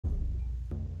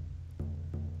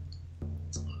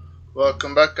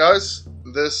Welcome back, guys.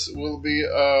 This will be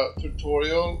a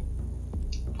tutorial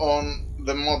on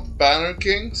the mod Banner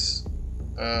Kings.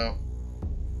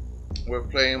 We're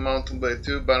playing Blade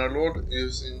II Bannerlord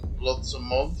using lots of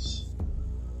mods,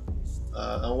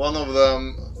 and one of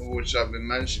them, which I've been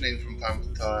mentioning from time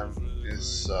to time,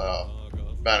 is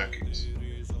Banner Kings.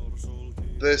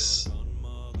 This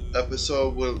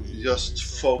episode will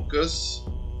just focus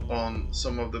on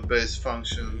some of the base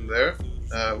function there.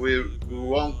 We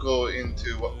won't go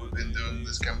into what we've been doing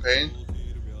this campaign,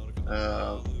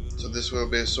 so this will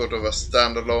be sort of a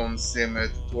standalone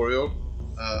semi-tutorial.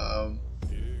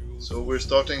 So we're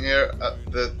starting here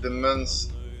at the men's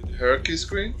hierarchy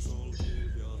screen,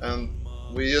 and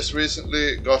we just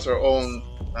recently got our own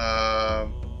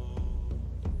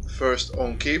first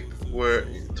own keep. We're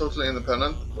totally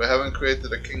independent. We haven't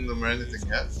created a kingdom or anything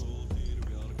yet,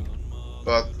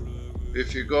 but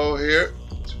if you go here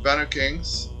to Banner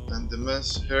Kings and the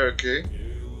men's hierarchy,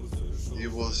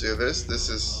 you will see this. This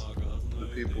is the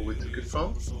people we took it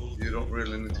from. You don't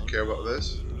really need to care about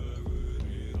this.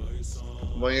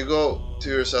 When you go to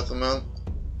your settlement,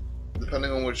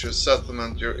 depending on which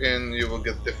settlement you're in, you will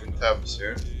get different tabs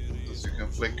here. As you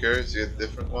can flick here, you get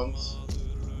different ones.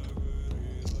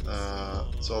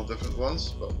 It's all different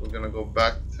ones, but we're gonna go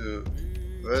back to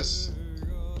this.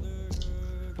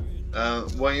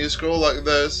 And when you scroll like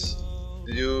this,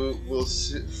 you will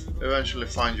eventually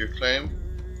find your claim.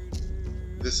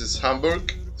 This is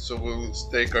Hamburg, so we'll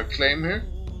stake our claim here.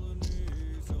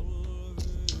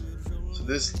 So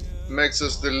this makes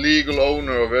us the legal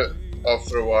owner of it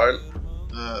after a while.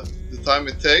 The time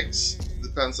it takes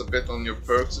depends a bit on your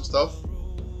perks and stuff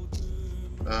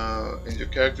in your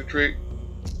character tree.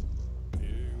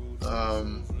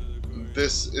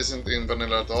 This isn't in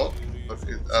vanilla at all, but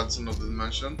it adds another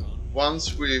dimension.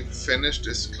 Once we finish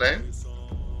this claim,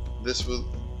 this will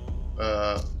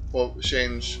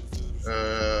change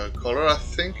color. I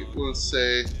think it will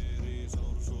say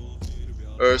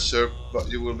usurp, but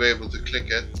you will be able to click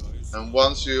it. And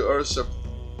once you usurp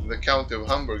the county of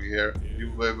Hamburg here,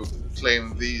 you will be able to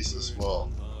claim these as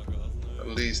well. At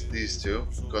least these two,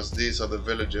 because these are the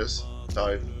villages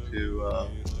tied to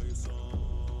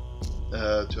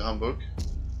Hamburg.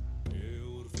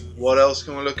 What else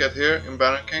can we look at here in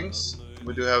Banner Kings?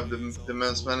 We do have the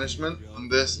men's management, and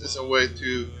this is a way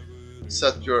to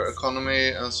set your economy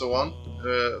and so on.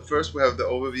 First we have the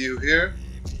overview here.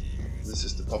 This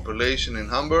is the population in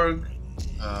Hamburg.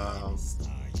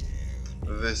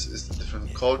 This is the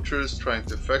different cultures trying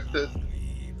to affect it.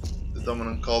 The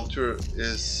dominant culture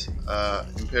is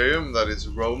Imperium, that is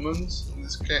Romans in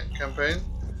this campaign.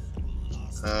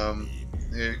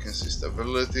 Here you can see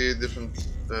stability, different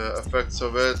effects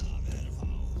of it,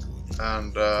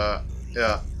 and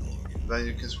yeah, then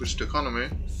you can switch to economy.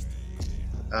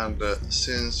 And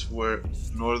since we're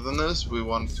northerners, we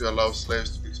want to allow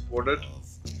slaves to be exported.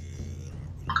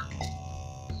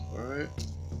 Sorry.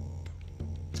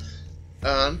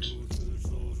 And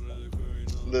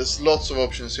there's lots of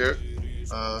options here,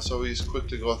 so we just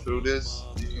quickly go through this.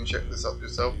 You can check this out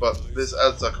yourself, but this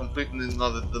adds a completely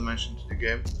another dimension to the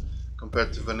game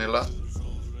compared to vanilla.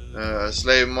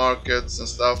 Slave markets and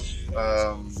stuff.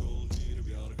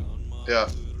 Yeah.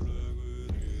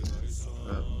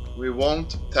 We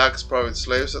won't tax private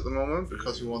slaves at the moment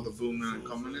because we want a booming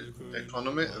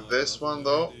economy. This one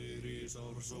though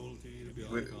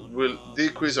will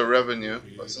decrease our revenue,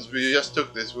 but since we just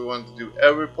took this, we want to do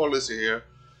every policy here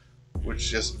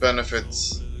which just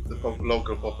benefits the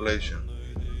local population.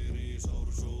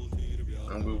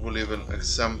 And we will even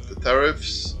exempt the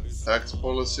tariffs, tax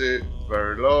policy,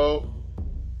 very low,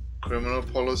 criminal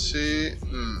policy,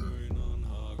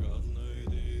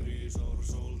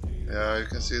 yeah, you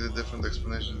can see the different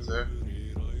explanations there.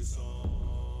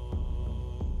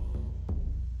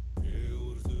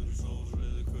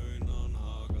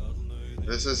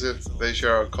 This is if they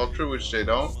share our culture, which they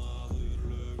don't.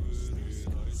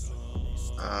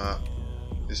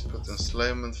 Just put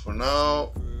enslavement for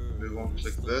now. We won't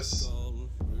click this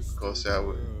because yeah,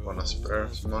 we want to spare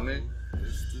some money.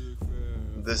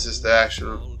 This is the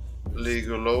actual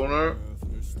legal owner.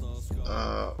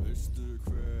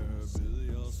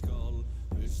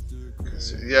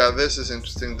 Yeah, this is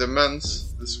interesting.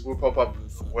 Demands, this will pop up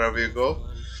wherever you go.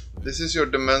 This is your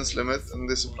demands limit, and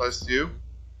this applies to you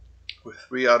with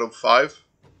 3 out of 5.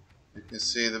 You can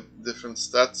see the different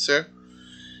stats here.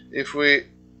 If we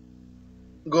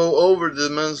go over the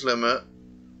demands limit,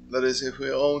 that is if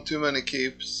we own too many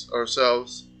keeps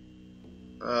ourselves,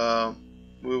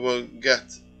 we will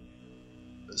get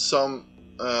some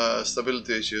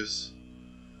stability issues.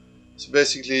 So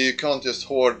basically you can't just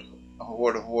hoard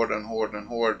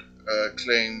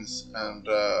claims and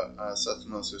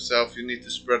settlements yourself. You need to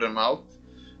spread them out,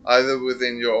 either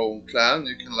within your own clan.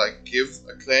 You can like give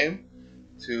a claim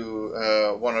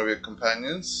to one of your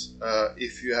companions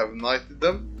if you have knighted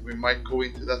them. We might go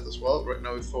into that as well. Right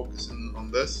now we're focusing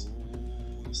on this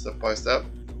step by step,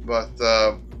 but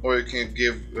or you can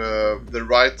give the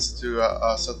rights to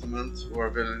a settlement or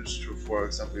a village to, for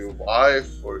example, your wife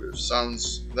or your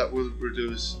sons. That will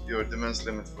reduce your demands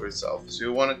limit for yourself. So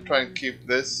you want to try and keep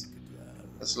this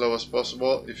as low as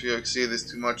possible. If you exceed this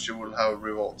too much, you will have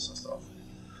revolts and stuff.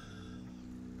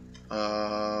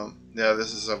 Yeah,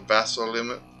 this is a vassal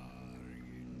limit.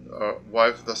 Our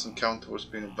wife doesn't count towards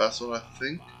being a vassal, I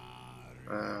think.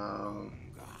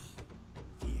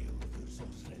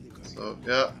 So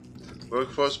yeah,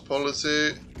 workforce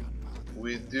policy.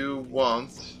 We do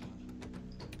want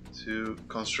to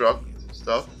construct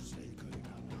stuff.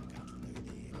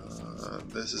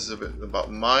 This is a bit about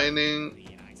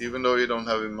mining. Even though you don't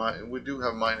have mining, we do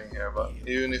have mining here, but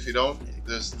even if you don't,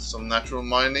 there's some natural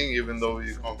mining, even though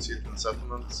you can't see it in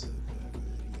settlements.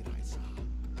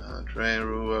 Train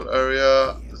rural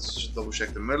area. Let's just double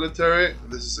check the military.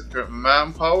 This is the current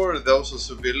manpower. Those are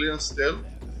civilians still.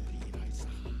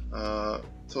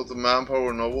 Total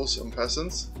manpower, nobles and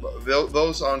peasants, but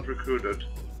those aren't recruited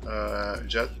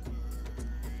yet.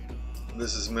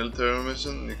 This is military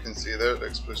mission. You can see there the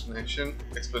explanation.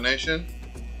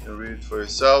 You can read it for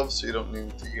yourself, so you don't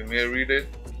need to hear me read it.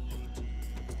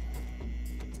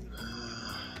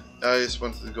 I just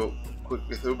wanted to go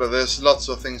quickly through, but there's lots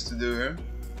of things to do here.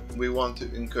 We want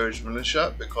to encourage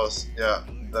militia because, yeah,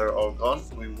 they're all gone.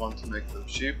 We want to make them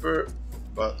cheaper,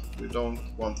 but we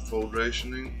don't want food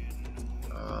rationing.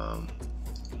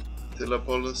 Tiller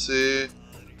policy,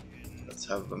 let's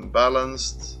have them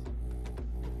balanced.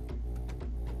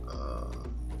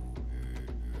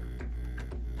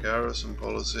 Garrison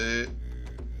policy,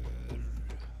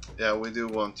 yeah, we do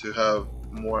want to have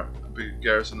more big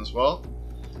garrison as well.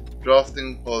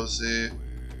 Drafting policy,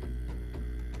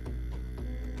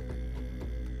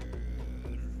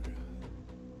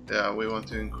 yeah, we want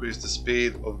to increase the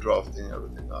speed of drafting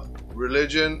everything up.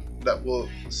 Religion, that will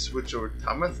switch over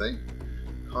time, I think.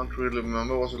 Can't really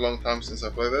remember, it was a long time since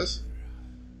I played this.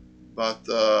 But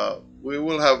we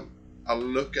will have a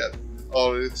look at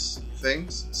all these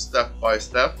things step by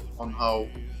step on how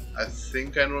I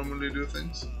think I normally do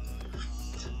things.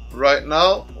 Right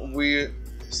now, we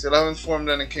still haven't formed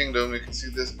any kingdom. You can see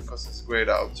this because it's grayed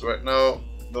out. So right now,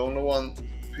 the only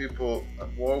people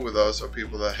at war with us are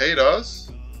people that hate us,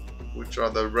 which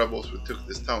are the rebels we took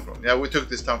this town from. Yeah, we took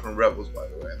this town from rebels, by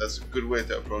the way. That's a good way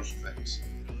to approach things.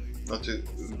 Not to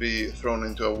be thrown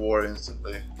into a war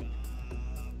instantly.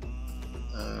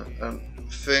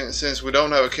 Since we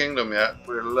don't have a kingdom yet,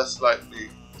 we're less likely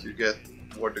to get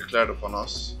war declared upon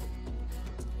us.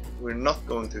 We're not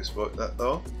going to exploit that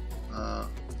though.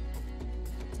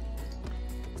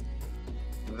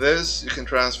 This, you can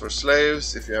transfer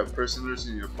slaves. If you have prisoners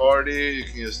in your party, you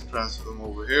can just transfer them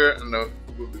over here and they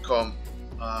will become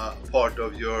part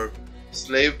of your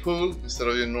slave pool instead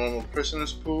of your normal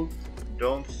prisoners pool.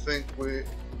 I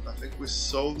think we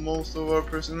sold most of our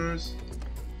prisoners.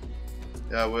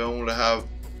 Yeah, we only have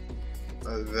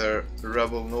their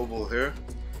rebel noble here.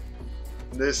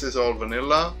 This is all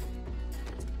vanilla.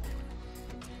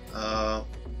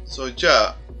 So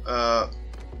yeah,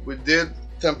 we did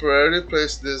temporarily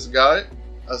place this guy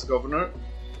as governor.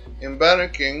 In Banner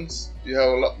Kings, you have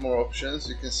a lot more options.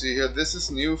 You can see here, this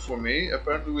is new for me.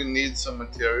 Apparently we need some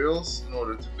materials in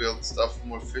order to build stuff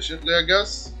more efficiently, I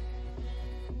guess.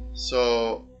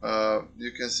 So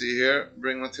you can see here,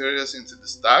 bring materials into the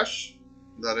stash.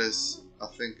 That is, I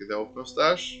think, the open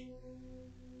stash,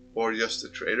 or just the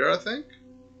trader, I think.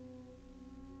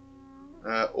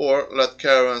 Or let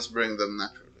caravans bring them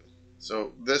naturally.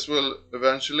 So this will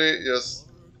eventually just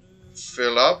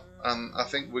fill up, and I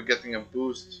think we're getting a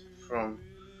boost from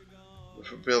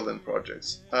building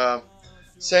projects.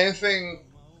 Same thing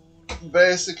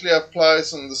basically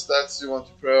applies on the stats you want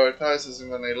to prioritize as in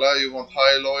vanilla. You want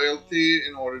high loyalty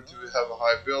in order to have a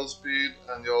high build speed,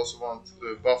 and you also want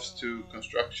buffs to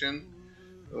construction,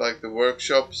 like the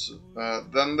workshops.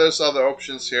 Then there's other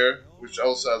options here, which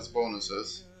also adds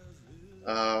bonuses.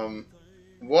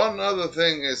 One other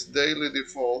thing is daily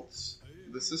defaults.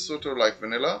 This is sort of like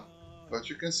vanilla, but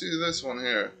you can see this one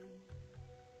here.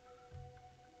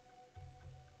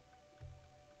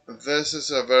 This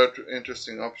is a very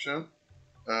interesting option.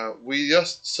 We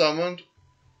just summoned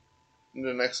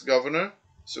the next governor,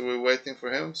 so we're waiting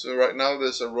for him. So right now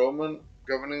there's a Roman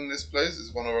governing this place,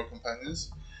 it's one of our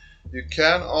companions. You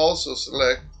can also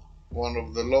select one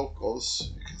of the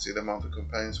locals. You can see the amount of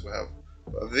companions we have.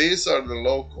 But these are the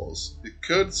locals. You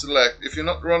could select, if you're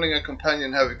not running a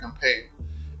companion heavy campaign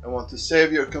and want to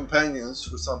save your companions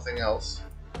for something else,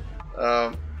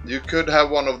 you could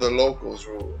have one of the locals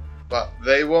rule, but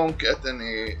they won't get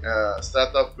any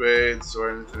stat upgrades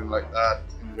or anything like that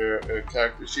in their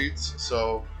character sheets.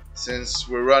 So since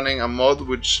we're running a mod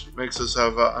which makes us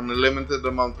have an unlimited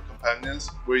amount of companions,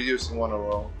 we're using one of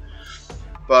our own.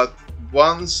 But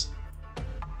once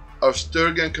our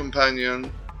Sturgeon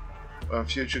companion,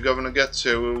 future governor, gets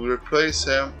here, we will replace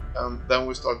him, and then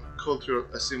we start cultural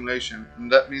assimilation,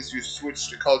 and that means you switch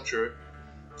the culture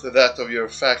to that of your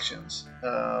factions.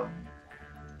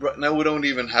 Right now we don't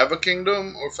even have a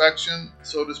kingdom or faction,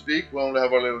 so to speak. We only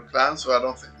have our little clan, so I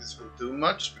don't think this will do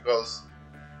much because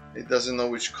it doesn't know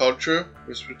which culture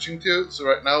we're switching to. So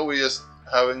right now we're just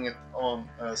having it on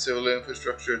civil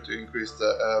infrastructure to increase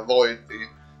the loyalty,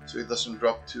 so it doesn't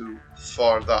drop too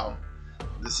far down.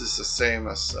 This is the same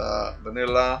as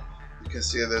vanilla. You can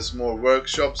see there's more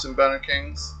workshops in Banner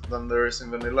Kings than there is in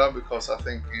vanilla, because I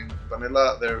think in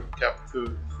vanilla they're capped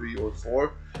to 3 or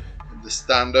 4. And the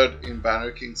standard in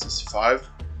Banner Kings is 5.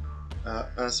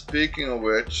 And speaking of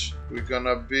which, we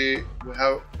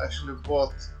have actually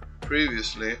bought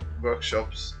previously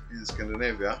workshops in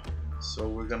Scandinavia, so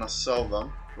we're gonna sell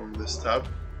them from this tab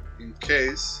in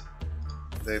case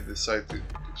they decide to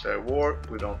declare war.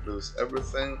 We don't lose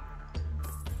everything.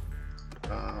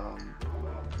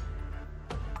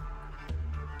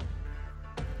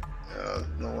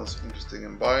 No one's interested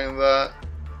in buying that.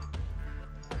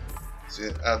 So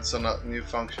it adds some new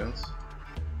functions,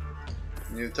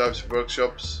 new types of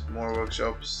workshops, more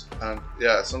workshops, and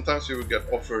yeah, sometimes you will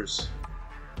get offers,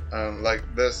 and like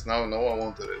this now, no one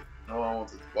wanted it, no one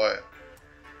wanted to buy it,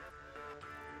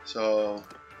 so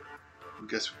I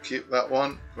guess we keep that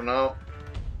one for now.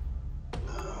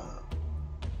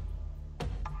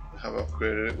 I have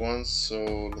upgraded it once,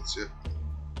 so let's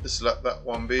just let that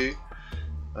one be.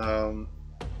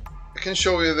 I can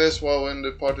show you this while in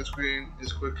the party screen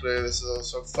just quickly. This is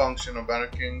also a function of Banner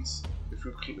Kings. If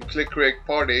you click create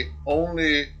party,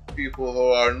 only people who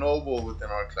are noble within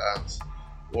our clans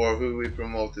or who we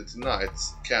promoted to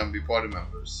knights can be party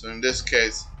members. So in this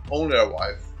case, only our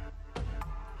wife,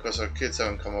 because our kids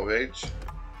haven't come of age.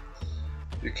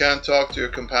 You can talk to your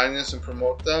companions and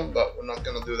promote them, but we're not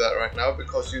going to do that right now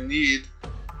because you need,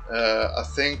 I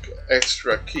think,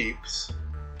 extra keeps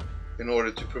in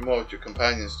order to promote your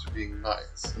companions to being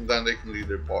knights, and then they can lead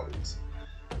their parties.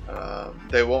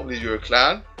 They won't lead your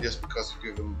clan just because you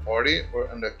give them a party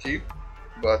and a keep,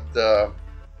 but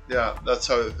yeah, that's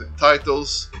how the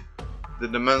titles, the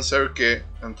Demens hierarchy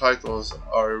and titles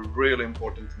are really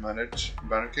important to manage in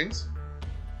Banner Kings.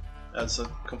 Adds a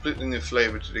completely new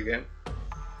flavor to the game.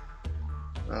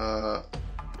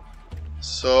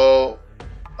 So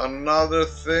another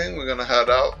thing, we're gonna head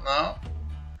out now.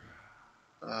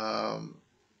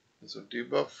 There's a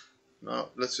debuff. Now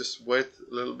let's just wait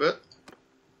a little bit.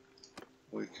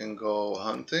 We can go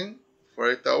hunting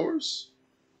for 8 hours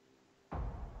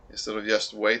instead of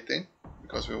just waiting,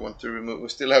 because we want to remove, we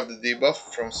still have the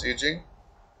debuff from sieging,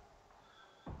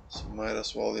 so might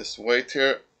as well just wait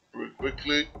here real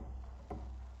quickly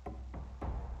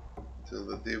until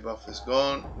the debuff is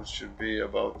gone, which should be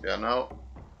about, yeah, now.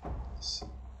 Let's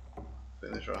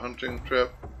finish our hunting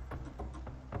trip.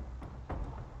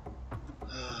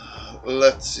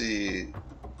 Let's see,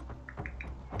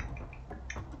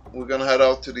 we're gonna head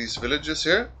out to these villages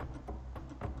here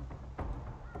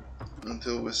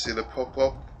until we see the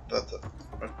pop-up that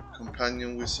our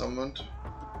companion we summoned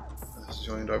has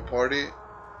joined our party,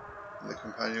 and the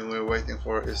companion we're waiting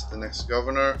for is the next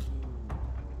governor.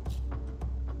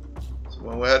 So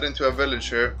when we head into a village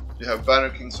here, you have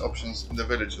Banner King's options in the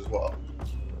village as well,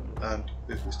 and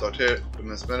if we start here,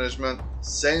 Domestic Management,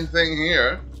 same thing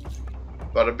here,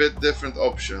 but a bit different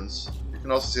options. You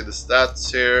can also see the stats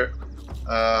here,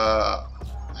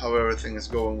 how everything is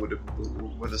going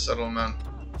with the settlement.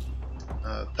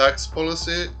 Tax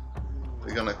policy,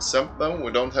 we're gonna exempt them.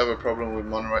 We don't have a problem with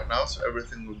money right now, so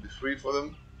everything will be free for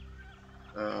them.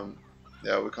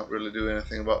 Yeah, we can't really do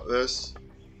anything about this.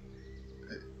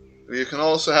 You can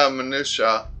also have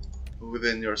militia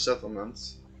within your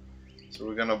settlements, so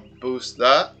we're gonna boost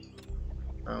that,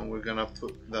 and we're gonna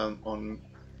put them on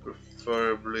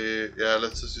preferably, yeah,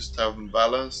 let's just have them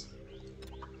balanced.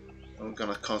 I'm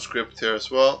gonna conscript here as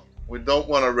well. We don't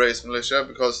want to raise militia,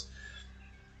 because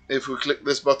if we click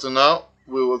this button now,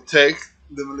 we will take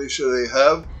the militia they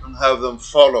have and have them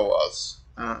follow us.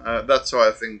 That's how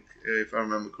I think, if I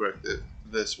remember correctly,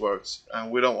 this works,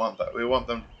 and we don't want that. We want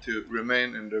them to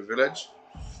remain in their village.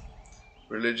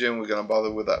 Religion, we're gonna bother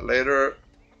with that later,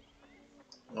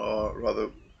 or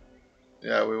rather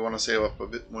Yeah, we want to save up a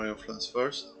bit more influence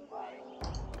first.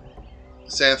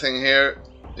 Same thing here.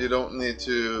 You don't need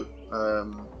to.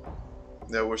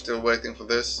 Yeah, we're still waiting for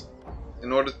this.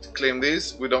 In order to claim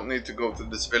these, we don't need to go to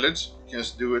this village. You can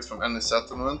just do it from any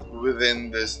settlement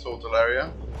within this total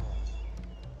area.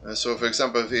 So, for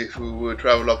example, if we would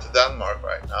travel up to Denmark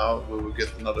right now, we will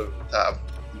get another tab.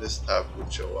 This tab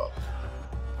would show up.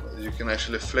 You can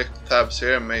actually flick tabs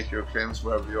here and make your claims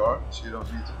wherever you are, so you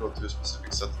don't need to go to a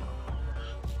specific settlement.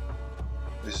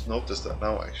 Just notice that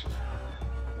now, actually.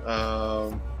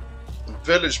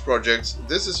 Village projects.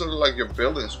 This is sort of like your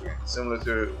building screen, similar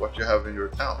to what you have in your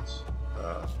towns,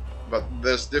 but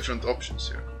there's different options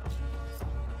here.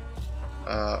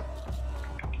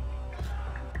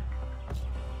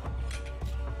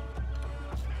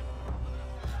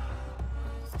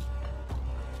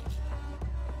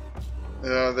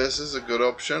 Yeah, this is a good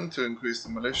option to increase the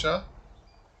militia.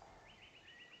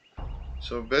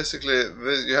 So basically,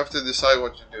 you have to decide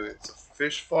what you do. It's a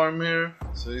fish farm here,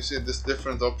 so you see there's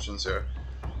different options here.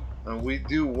 And we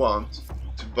do want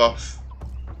to buff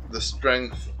the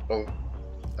strength of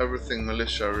everything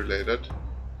militia related.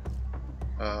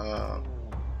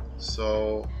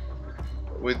 So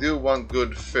we do want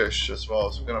good fish as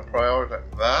well, so we're going to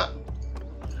prioritize that.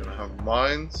 We're going to have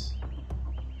mines.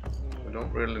 We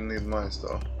don't really need mines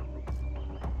though.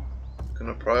 We're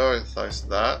going to prioritize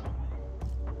that.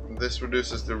 This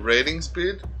reduces the raiding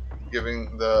speed,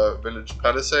 giving the village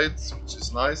palisades, which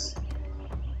is nice.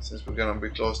 Since we're gonna be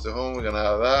close to home, we're gonna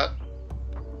have that.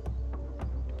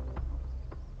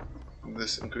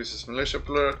 This increases militia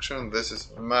production. This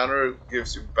is manor,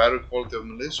 gives you better quality of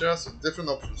militia. So different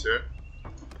options here.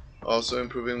 Also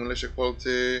improving militia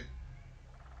quality.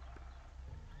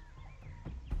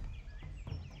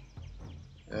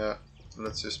 Yeah,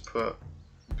 let's just put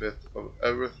a bit of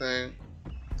everything.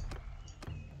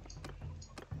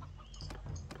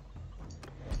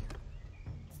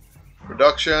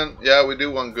 Production, yeah, we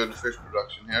do want good fish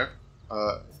production here.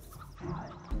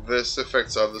 This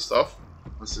affects other stuff,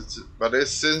 but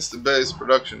since the base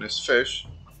production is fish,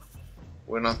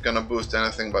 we're not gonna boost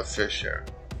anything but fish here.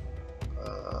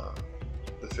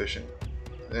 The fishing.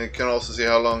 And you can also see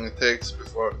how long it takes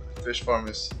before the fish farm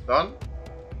is done.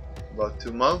 About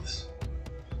 2 months.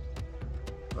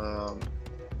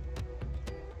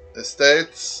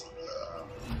 Estates.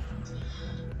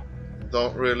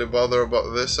 Don't really bother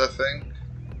about this, I think.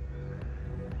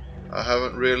 I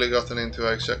haven't really gotten into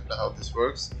exactly how this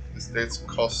works. The estates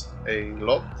cost a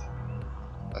lot.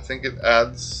 I think it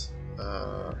adds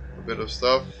a bit of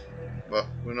stuff, but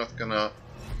we're not gonna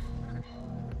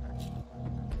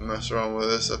mess around with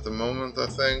this at the moment, I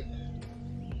think.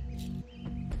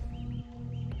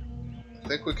 I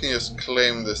think we can just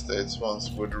claim the estates once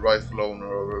we're the rightful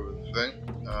owner of everything.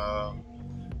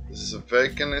 This is a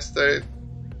vacant estate.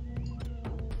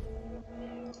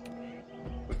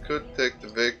 Could take the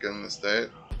vacant estate.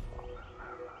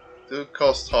 Do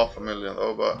cost 500,000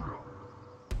 though, but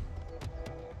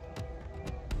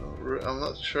I'm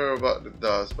not sure about it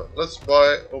does. But let's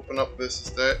open up this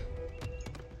estate.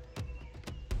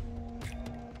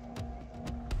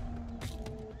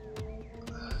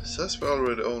 It says we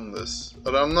already own this,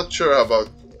 but I'm not sure about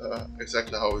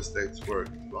exactly how estates work,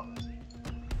 to be honest.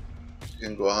 You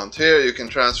can go hunt here. You can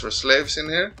transfer slaves in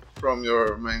here from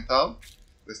your main town.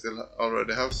 They still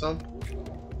already have some.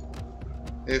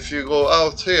 If you go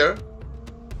out here,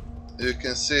 you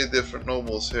can see different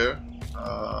nobles here.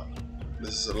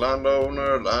 This is a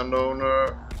landowner.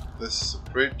 This is a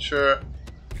preacher.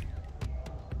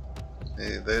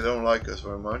 They don't like us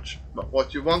very much. But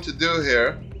what you want to do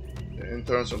here, in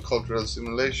terms of cultural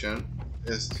simulation,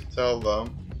 is to tell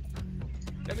them.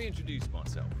 Let me introduce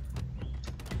myself.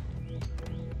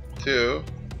 To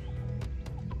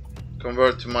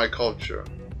convert to my culture.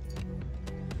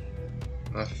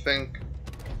 And I think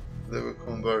they will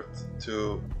convert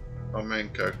to our main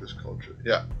character's culture.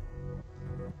 Yeah.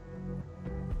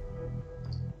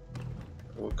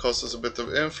 It will cost us a bit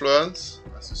of influence,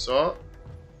 as you saw.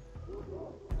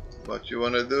 But you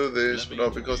want to do this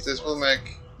because this will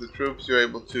make the troops you're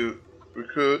able to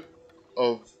recruit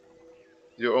of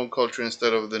your own culture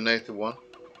instead of the native one.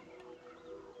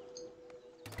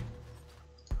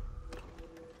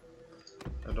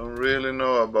 I don't really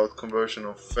know about conversion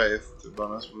of faith, to be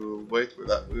honest. We will wait with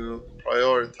that. We will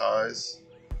prioritize.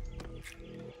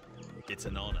 It's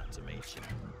an honor to meet you.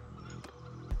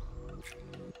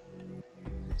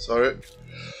 Sorry.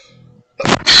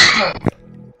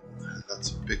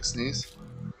 That's a big sneeze.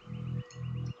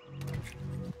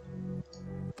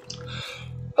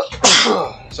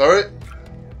 Sorry.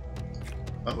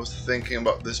 I was thinking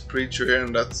about this preacher here,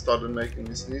 and that started making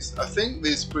me sneeze. I think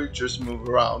these preachers move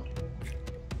around.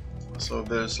 So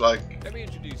there's like... Let me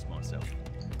introduce myself.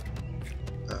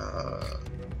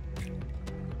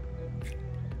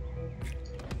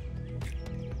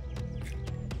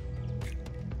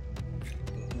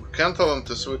 We can tell them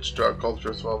to switch to our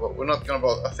culture as well, but we're not gonna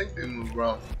bother. I think they move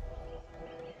around.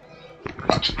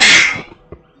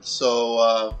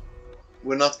 So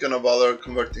we're not gonna bother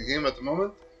converting him at the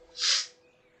moment.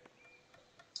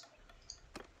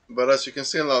 But as you can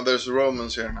see now, there's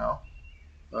Romans here now.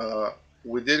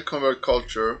 We did convert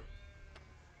culture.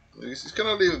 He's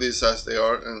gonna leave these as they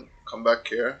are and come back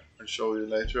here and show you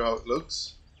later how it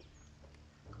looks.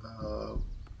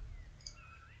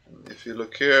 If you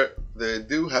look here, they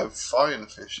do have fine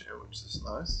fish here, which is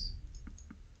nice.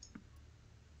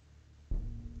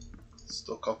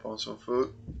 Stock up on some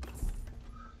food.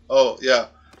 Oh yeah,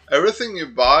 everything you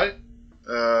buy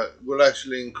will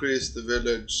actually increase the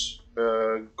village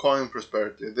coin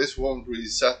prosperity. This won't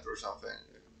reset or something.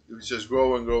 It's just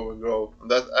grow and grow and grow,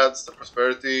 and that adds the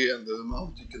prosperity and the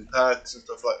amount you can tax and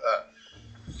stuff like that.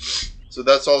 So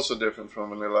that's also different from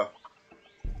vanilla.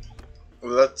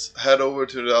 Let's head over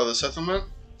to the other settlement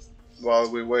while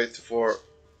we wait for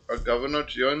our governor to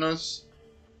join us.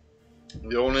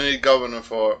 You only need governor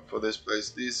for this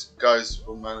place. These guys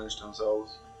will manage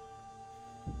themselves.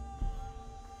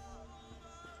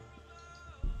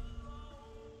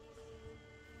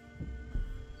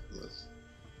 Let's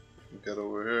get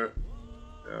over here.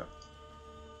 Yeah,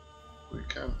 we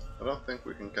can. I don't think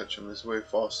we can catch him. He's way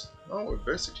fast. No, we're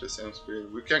basically same speed.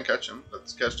 We can catch him.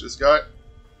 Let's catch this guy.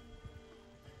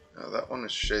 Yeah, that one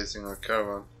is chasing our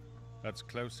caravan. That's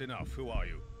close enough. Who are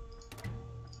you?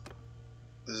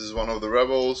 This is one of the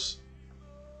rebels.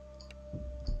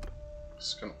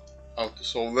 Just gonna have to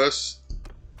solve this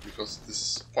because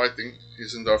this fighting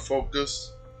isn't our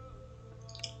focus.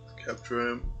 Capture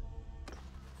him.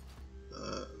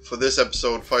 For this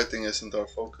episode, fighting isn't our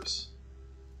focus.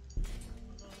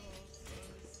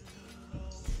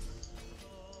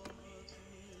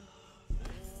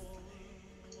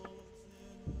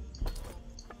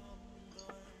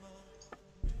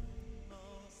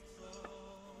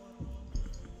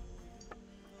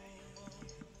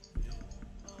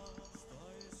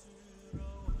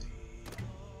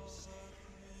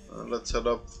 Let's head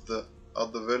up to the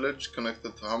other village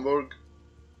connected to Hamburg.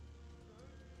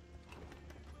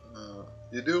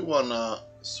 You do wanna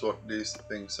sort these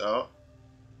things out,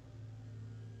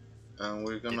 and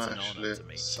we're gonna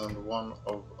actually send one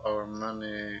of our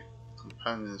many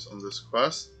companions on this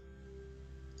quest.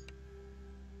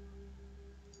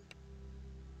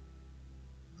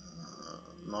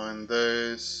 Uh, 9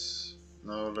 days.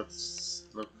 No, let's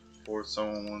look for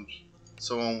someone,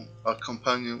 a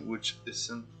companion which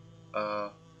isn't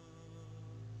let's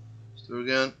do it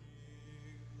again.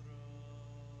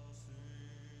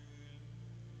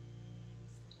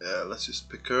 Yeah, let's just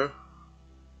pick her.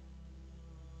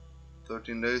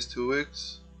 13 days, 2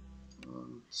 weeks.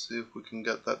 Let's see if we can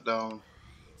get that down.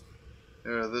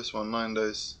 Here, this one, 9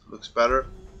 days, looks better.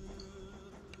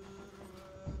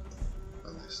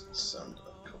 And just send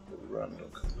a couple of random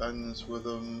companions with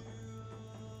them,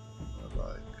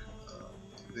 like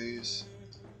these.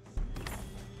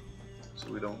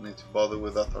 So we don't need to bother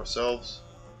with that ourselves.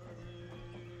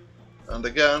 And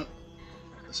again,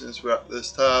 since we're at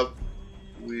this tab,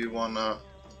 we wanna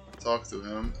talk to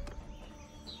him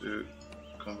to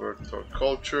convert to our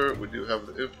culture. We do have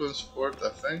the influence for it, I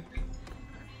think.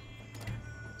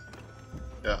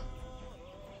 Yeah.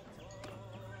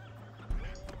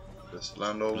 This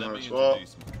landowner as well.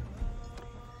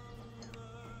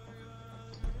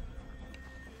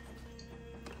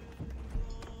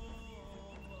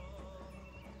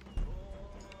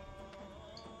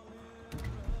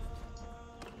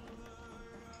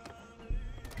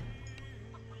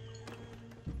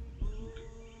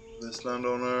 This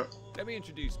landowner. Let me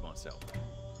introduce myself.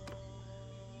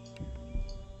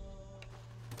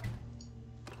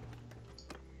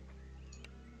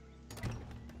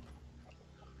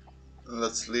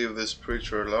 Let's leave this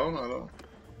preacher alone. I don't.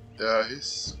 Yeah,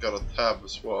 he's got a tab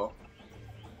as well.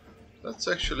 Let's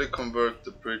actually convert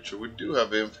the preacher. We do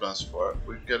have influence for it.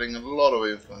 We're getting a lot of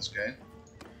influence gain.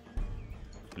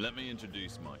 Let me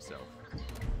introduce myself.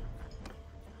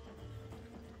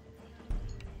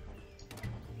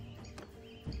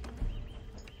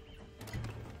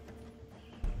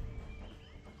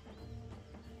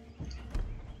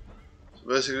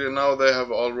 Basically now they have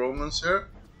all Romans here,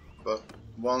 but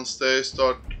once they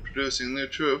start producing new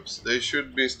troops, they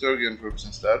should be Sturgian troops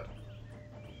instead.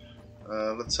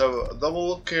 Let's have a double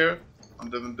look here on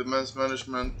the defense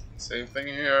management, same thing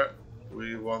here.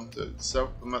 we want to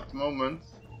accept them at the moment.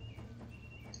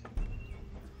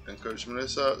 Encourage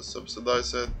militia,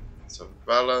 subsidize it, it's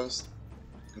balanced,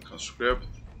 and conscript.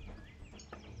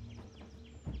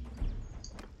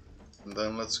 And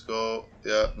then let's go,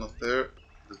 yeah, not there.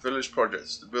 The village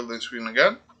projects, the building screen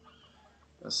again.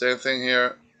 And same thing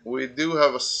here. We do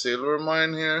have a silver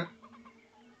mine here.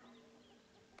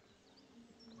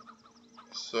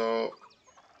 So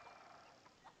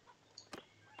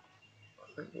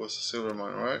I think it was a silver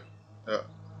mine, right? Yeah,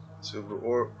 silver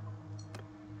ore.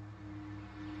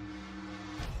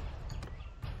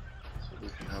 So we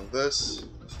can have this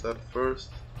instead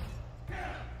first.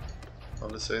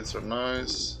 Palisades are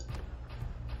nice.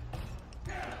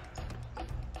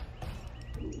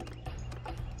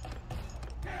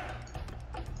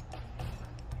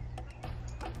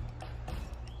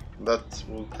 That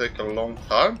will take a long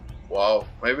time. Wow,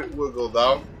 maybe it will go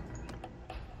down.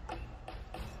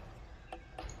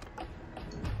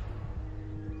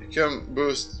 You can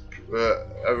boost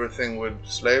everything with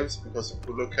slaves, because if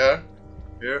we look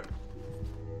here,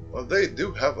 well, they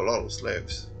do have a lot of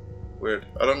slaves. Weird.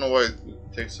 I don't know why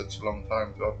it takes such a long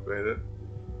time to upgrade it.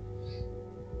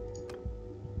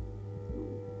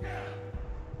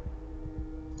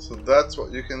 So that's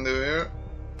what you can do here.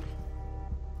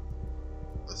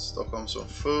 Let's stock on some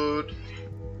food.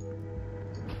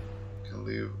 We can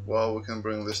leave. Well, we can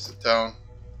bring this to town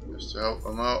just to help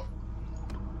them out.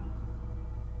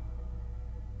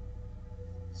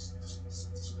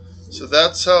 So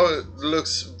that's how it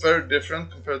looks, very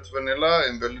different compared to vanilla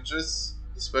in villages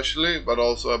especially, but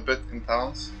also a bit in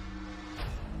towns.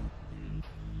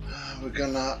 We're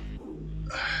gonna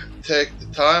take the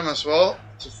time as well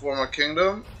to form a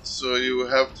kingdom, so you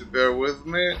have to bear with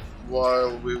me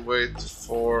while we wait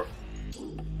for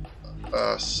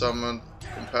a summoned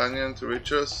companion to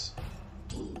reach us.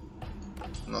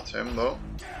 Not him though.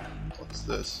 What's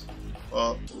this?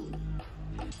 Well,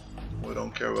 we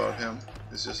don't care about him.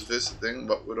 He's just visiting,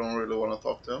 but we don't really want to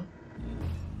talk to him.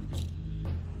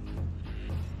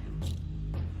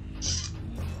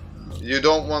 You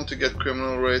don't want to get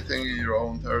criminal rating in your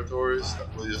own territories.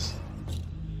 That will just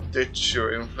ditch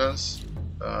your influence,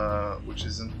 which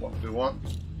isn't what we want.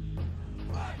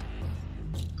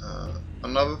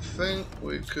 Another thing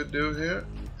we could do here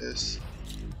is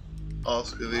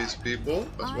ask these people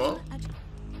as well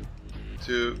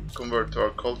to convert to our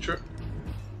culture.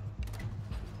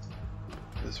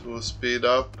 This will speed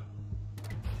up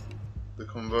the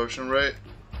conversion rate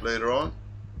later on.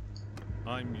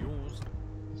 I'm yours.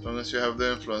 As long as you have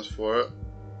the influence for it.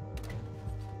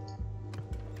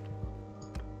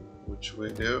 Which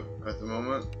we do at the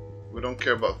moment. We don't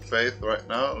care about faith right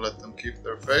now. Let them keep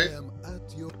their faith.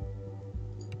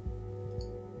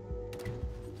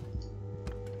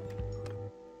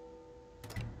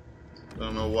 I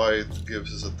don't know why it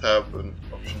gives us a tab and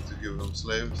option to give them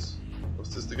slaves. Was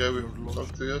this the guy we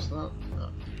talked to just now? Yeah.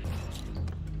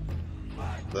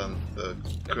 Then the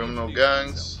criminal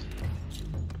gangs.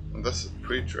 And that's a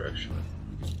preacher actually.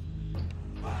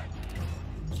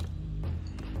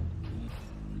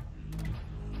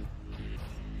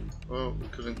 Well, we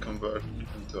couldn't convert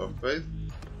into our faith.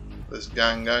 This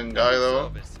gang guy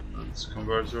though, let's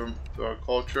convert him to our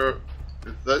culture.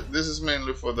 This is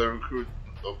mainly for the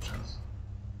recruitment options.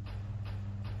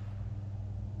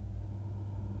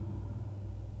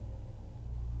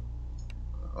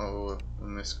 Oh, I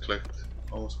misclicked.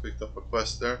 Almost picked up a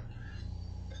quest there.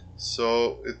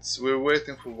 So we're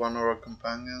waiting for one of our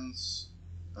companions,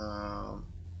 and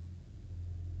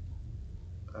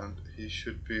he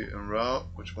should be en route.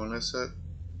 Which one is it?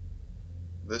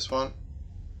 This one?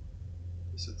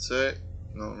 Does it say?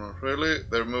 No, not really.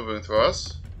 They're moving to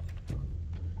us.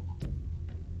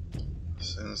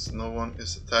 Since no one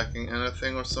is attacking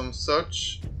anything or some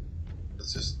such,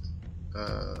 let's just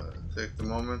take the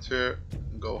moment here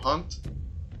and go hunt.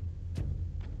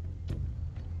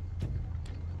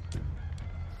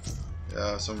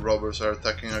 Yeah, some robbers are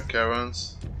attacking our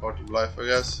caravans. Part of life, I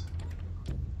guess.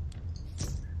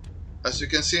 As you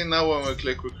can see now when we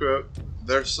click recruit,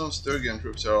 there's some Sturgian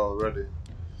troops here already.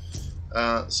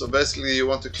 So basically you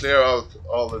want to clear out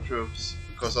all the troops,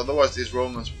 because otherwise these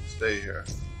Romans will stay here.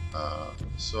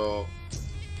 So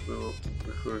we will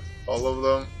recruit all of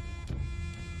them.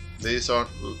 These aren't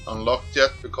unlocked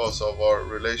yet because of our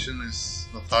relation is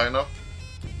not high enough.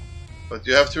 But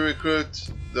you have to recruit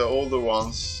the older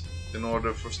ones in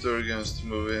order for Sturgians to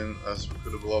move in as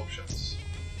recruitable options.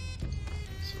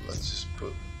 So let's just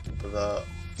put the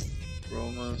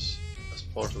Romans as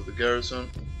part of the garrison.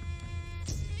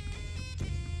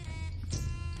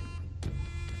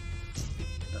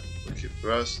 Yeah, we keep the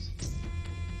rest.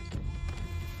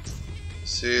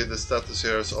 See, the status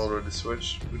here is already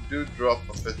switched. We do drop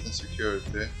a bit in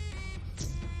security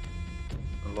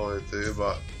and loyalty,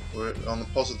 but we're on a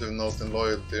positive note in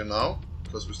loyalty now,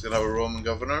 because we still have a Roman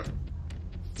governor.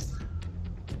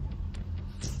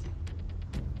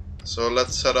 So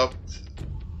let's set up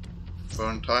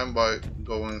burn time by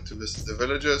going to visit the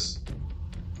villages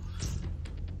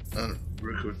and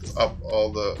recruit up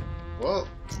all the... Well,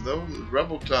 the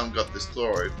rebel clan got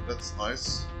destroyed, that's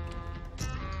nice.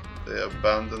 They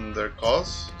abandoned their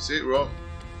cause. See,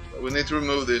 we need to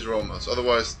remove these Romans,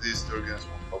 otherwise these Sturgians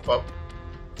won't pop up.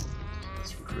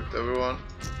 Let's recruit everyone.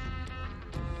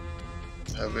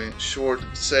 Having short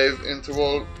save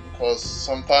interval, because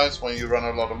sometimes when you run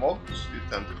a lot of mods, you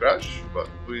tend to crash, but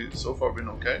we so far been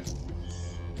okay.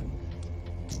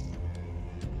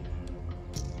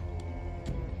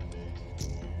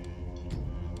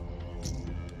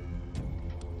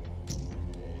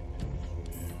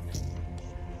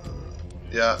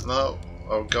 Yeah, now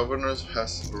our governor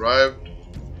has arrived,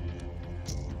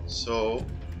 so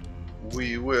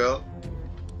we will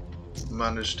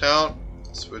manage town,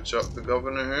 switch up the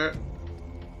governor here.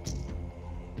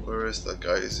 Where is that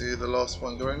guy? Is he the last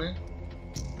one joining?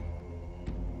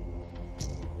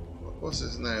 What was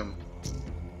his name?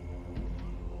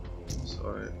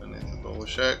 Sorry, I need to double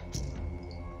check.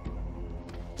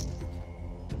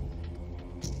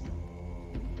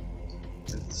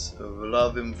 It's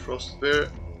Vladimir Frostbeard.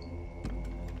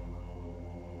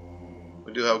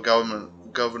 We do have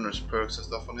governor's perks and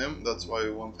stuff on him, that's why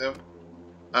we want him.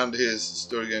 And his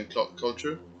Sturgian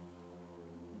culture.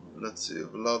 Let's see,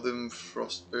 Vladimir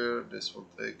Frostbeard, this will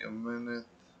take a minute.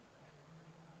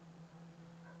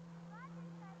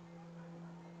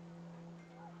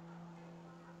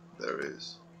 There he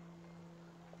is.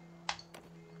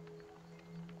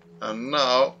 And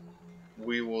now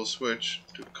we will switch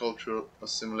to cultural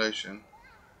assimilation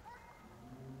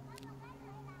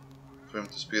for him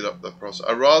to speed up the process.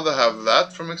 I'd rather have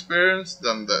that from experience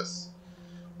than this.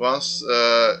 Once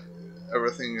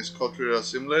everything is culturally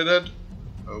assimilated,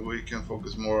 we can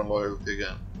focus more on loyalty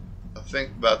again. I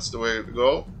think that's the way to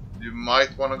go. You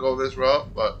might want to go this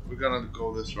route, but we're gonna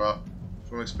go this route.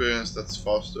 From experience, that's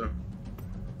faster.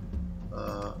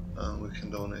 And we can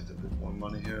donate a bit more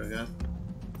money here again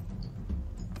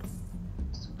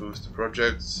to boost the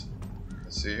projects.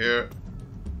 Let's see here,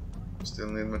 we still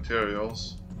need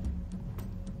materials.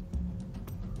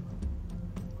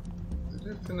 Did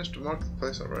they finish the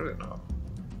marketplace already? No,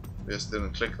 we just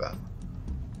didn't click that.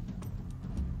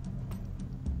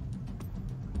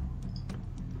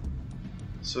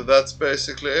 So that's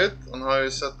basically it on how you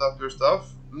set up your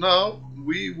stuff. Now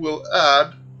we will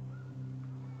add,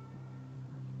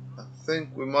 I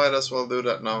think we might as well do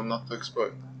that now, not to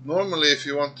exploit. Normally if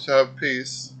you want to have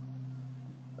peace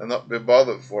and not be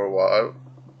bothered for a while,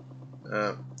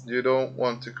 you don't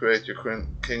want to create your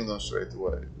kingdom straight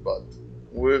away, but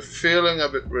we're feeling a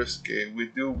bit risky. We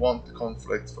do want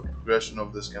conflict for the progression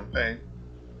of this campaign.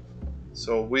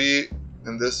 So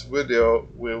in this video,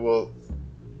 we will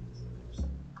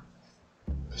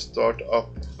start up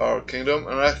our kingdom,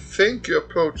 and I think you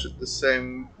approach it the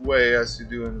same way as you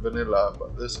do in vanilla,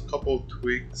 but there's a couple of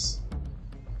tweaks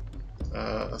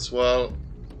as well.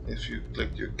 If you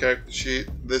click your character sheet,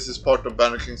 this is part of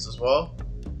Banner Kings as well.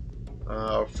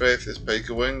 Our faith is pay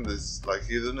to win. This is like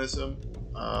heathenism.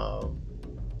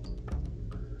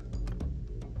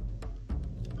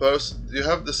 First, you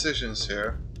have decisions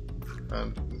here,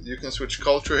 and you can switch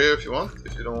culture here if you want,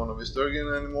 if you don't want to be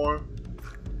Sturgian anymore.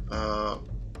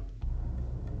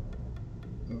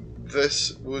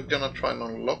 This we're gonna try and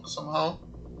unlock somehow.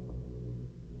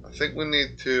 I think we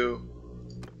need to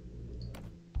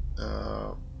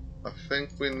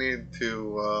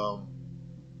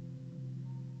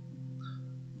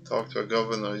talk to a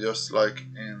governor just like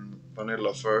in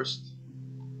vanilla first.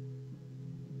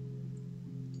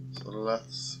 So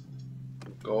let's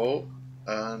go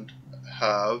and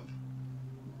have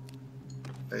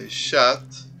a chat.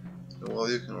 Well,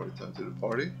 you can return to the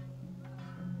party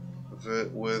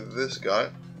with this guy.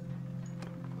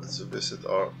 Let's visit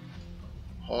our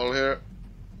hall here.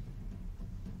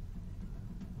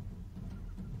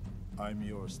 I'm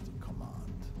yours to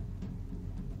command.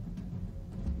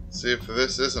 See if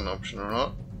this is an option or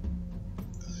not.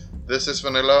 This is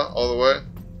vanilla all the way.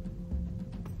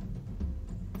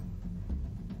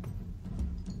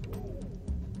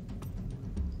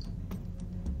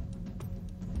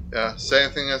 Yeah,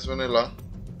 same thing as vanilla.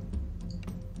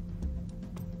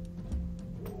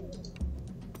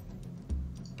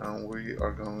 And we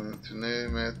are going to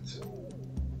name it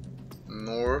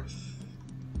North.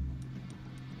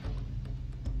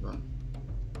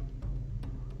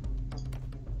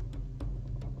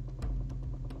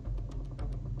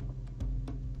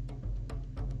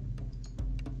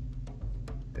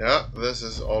 Yeah, this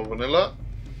is all vanilla.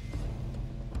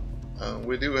 And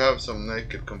we do have some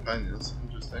naked companions.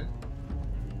 Interesting.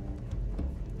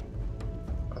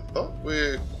 I thought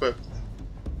we equipped.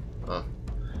 Huh.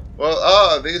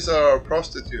 Well, these are our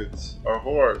prostitutes, our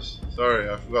whores. Sorry,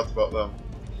 I forgot about them.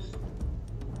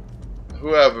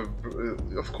 Whoever,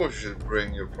 of course, you should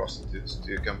bring your prostitutes to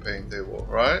your campaign table,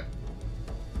 right?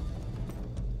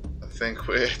 I think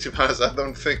we, to be honest, I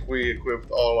don't think we equipped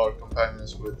all our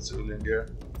companions with civilian gear.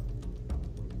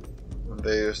 And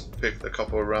they just picked a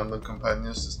couple of random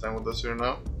companions to stand with us here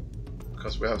now,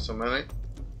 because we have so many.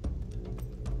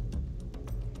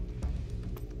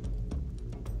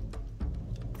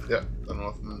 Yeah, the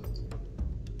Northman.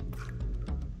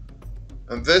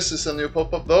 And this is a new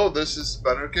pop-up though, this is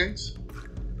Banner Kings.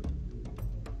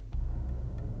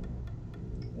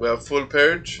 We have full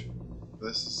peerage.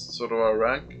 This is sort of our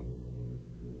rank.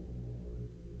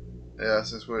 Yeah,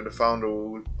 since we're the founder, we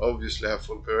would obviously have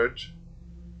full peerage.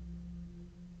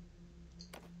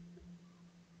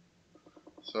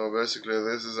 So basically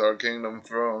this is our kingdom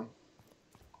throne.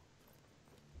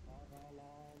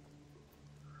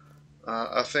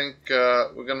 I think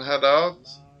we're gonna head out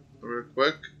real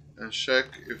quick and check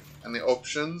if any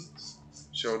options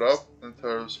showed up in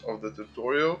terms of the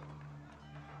tutorial.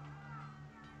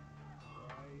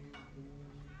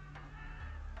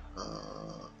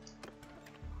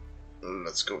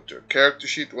 Let's go to our character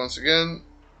sheet once again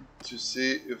to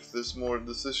see if there's more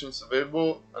decisions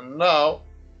available. And now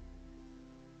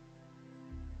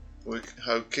we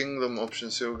have kingdom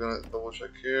options here. We're gonna double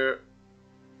check here.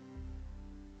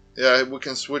 Yeah, we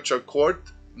can switch our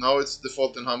court. Now it's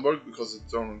default in Hamburg because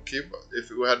it's on keep. If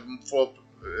we had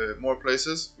more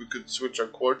places, we could switch our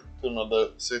court to another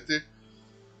city.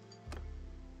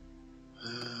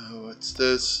 What's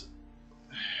this?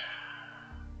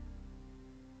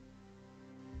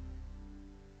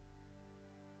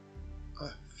 I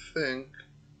think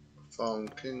I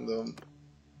found kingdom.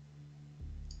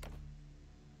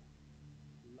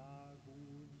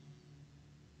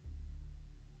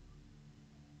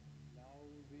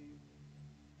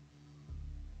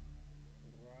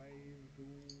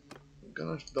 I'm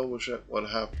gonna double check what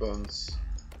happens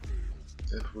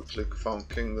if we click found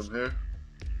kingdom here.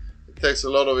 It takes a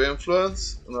lot of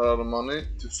influence and a lot of money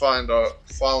to found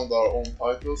our own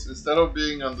titles. Instead of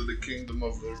being under the kingdom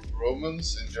of the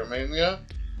Romans in Germania,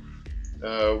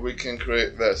 we can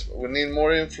create this, but we need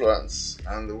more influence,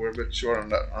 and we're a bit short on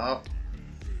that now.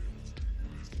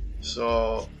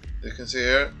 So you can see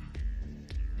here.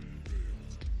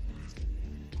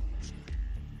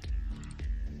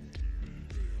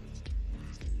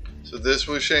 So this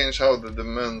will change how the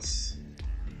demands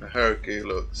hierarchy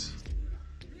looks.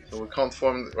 So we can't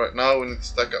form it right now, we need to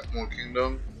stack up more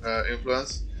kingdom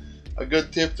influence. A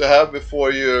good tip to have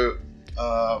before you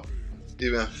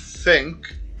even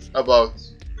think about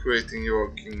creating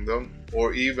your kingdom,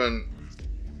 or even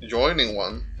joining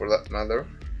one for that matter,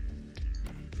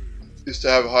 is to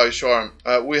have high charm.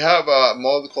 We have a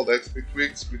mod called XP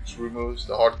Tweaks which removes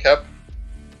the hard cap,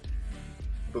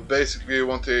 but basically you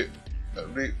want to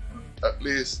at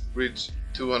least reach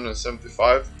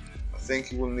 275. I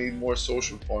think you will need more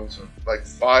social points, like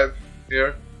 5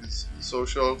 here is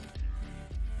social,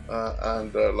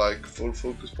 and like full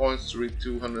focus points to reach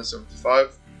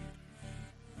 275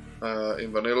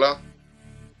 in vanilla.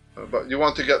 But you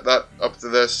want to get that up to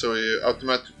this so you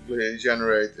automatically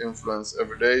generate influence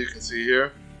every day. You can see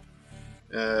here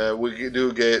we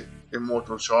do get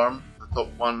immortal charm, the top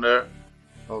one there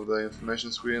of the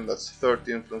information screen. That's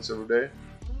 30 influence every day.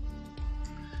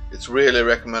 It's really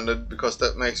recommended because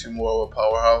that makes you more of a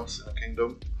powerhouse in a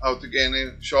kingdom. How to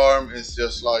gain charm is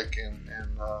just like in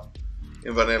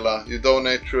vanilla. You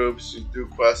donate troops, you do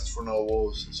quests for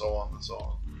nobles, and so on and so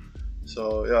on.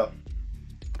 So yeah,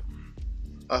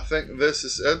 I think this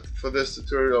is it for this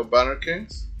tutorial of Banner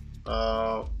Kings.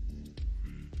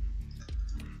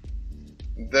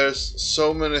 There's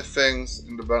so many things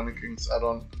in the Banner Kings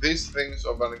add-on. These things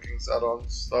are Banner Kings add-on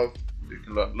stuff. You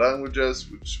can learn languages,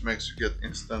 which makes you get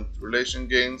instant relation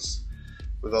gains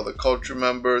with other culture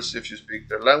members if you speak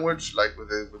their language, like with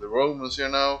the Romans here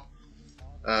now.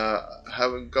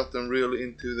 Haven't gotten really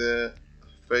into the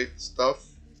fate stuff.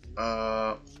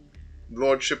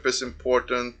 Lordship is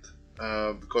important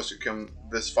because you can.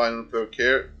 This final perk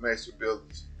here makes you build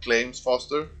claims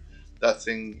faster. That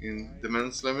thing in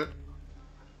Demen's limit.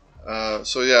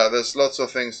 So yeah, there's lots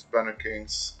of things Banner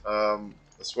Kings.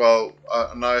 As well,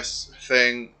 a nice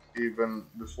thing even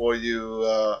before you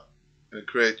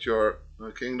create your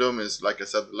kingdom is, like I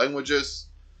said, the languages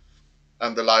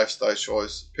and the lifestyle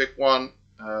choice. Pick one,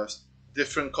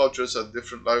 different cultures have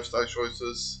different lifestyle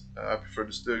choices. I prefer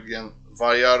the Stygian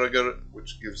Varjager,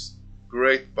 which gives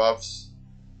great buffs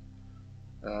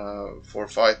for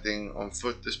fighting on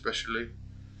foot, especially.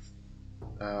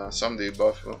 Some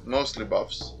debuff, mostly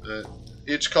buffs.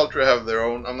 Each culture have their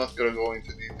own. I'm not gonna go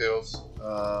into details.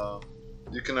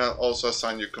 You can also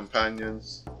assign your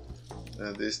companions.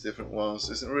 These different ones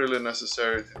isn't really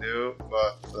necessary to do,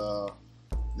 but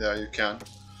yeah, you can.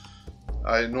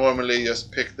 I normally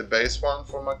just pick the base one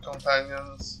for my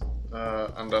companions,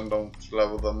 and then don't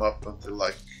level them up until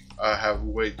like I have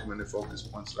way too many focus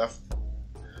points left.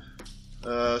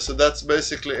 So that's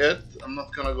basically it. I'm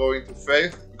not gonna go into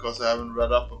faith because I haven't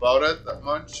read up about it that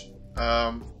much.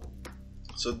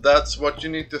 So that's what you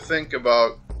need to think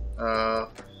about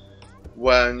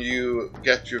when you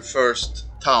get your first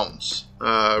towns,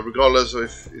 regardless of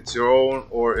if it's your own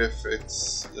or if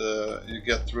it's you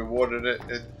get rewarded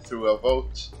it through a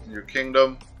vote in your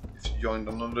kingdom. If you join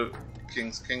another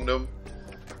king's kingdom,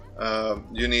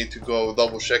 you need to go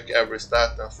double check every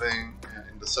stat and thing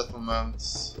in the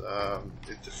settlements.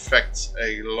 It affects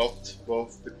a lot,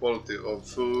 both the quality of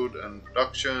food and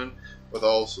production, but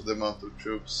also the amount of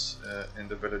troops in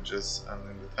the villages and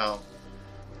in the town.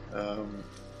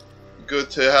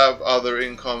 Good to have other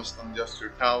incomes than just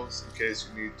your towns in case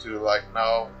you need to, like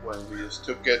now when we just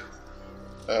took it,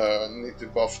 need to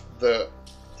buff the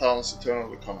town's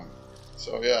eternal economy.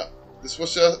 So yeah, this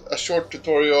was just a short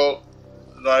tutorial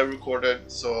that I recorded,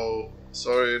 so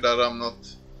sorry that I'm not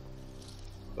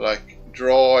like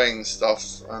drawing stuff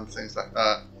and things like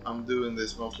that. I'm doing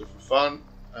this mostly for fun,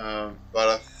 but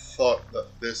I thought that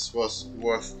this was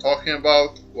worth talking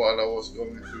about while I was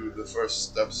going through the first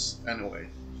steps anyway.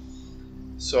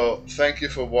 So thank you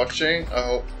for watching. I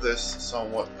hope this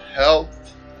somewhat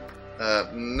helped.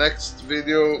 Next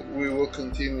video we will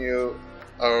continue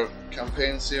our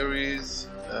campaign series,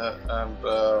 and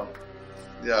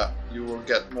yeah, you will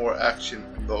get more action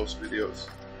in those videos.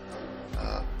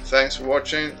 Thanks for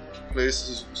watching.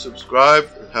 Please subscribe,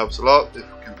 it helps a lot. If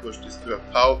we can push this to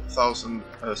 1,000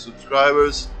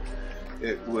 subscribers,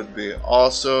 it would be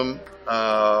awesome.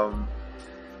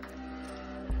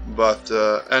 But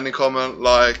any comment,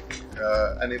 like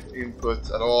any input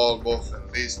at all, both in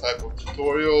these type of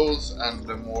tutorials and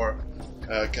the more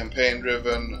campaign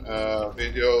driven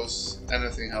videos,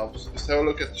 anything helps. Just have a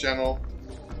look at the channel.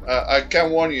 I can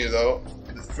warn you though,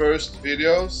 the first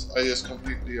videos I just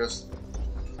completely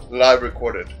live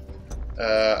recorded,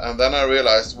 and then I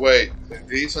realized, wait,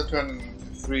 these are turning into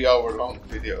 3-hour long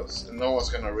videos and no one's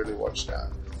gonna really watch that.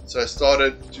 So I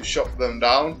started to chop them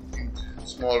down into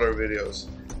smaller videos,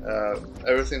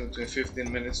 everything between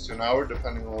 15 minutes to an hour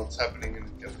depending on what's happening in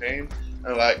the campaign.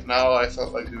 And like now I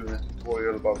felt like doing a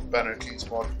tutorial about Banner King's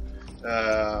mod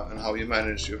and how you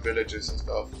manage your villages and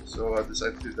stuff, so I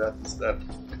decided to do that instead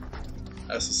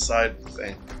as a side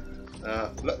thing.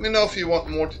 Let me know if you want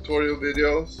more tutorial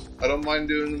videos. I don't mind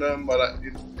doing them, but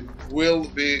it will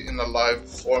be in a live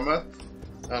format,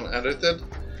 unedited.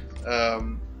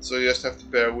 So you just have to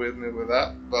bear with me with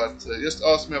that. But just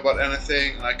ask me about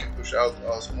anything, and I can push out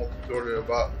a small tutorial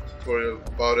about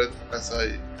it as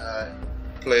I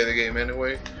play the game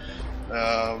anyway.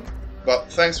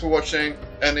 But thanks for watching.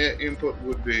 Any input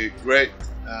would be great.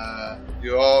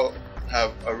 You all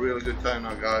have a really good time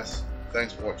now, guys.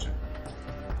 Thanks for watching.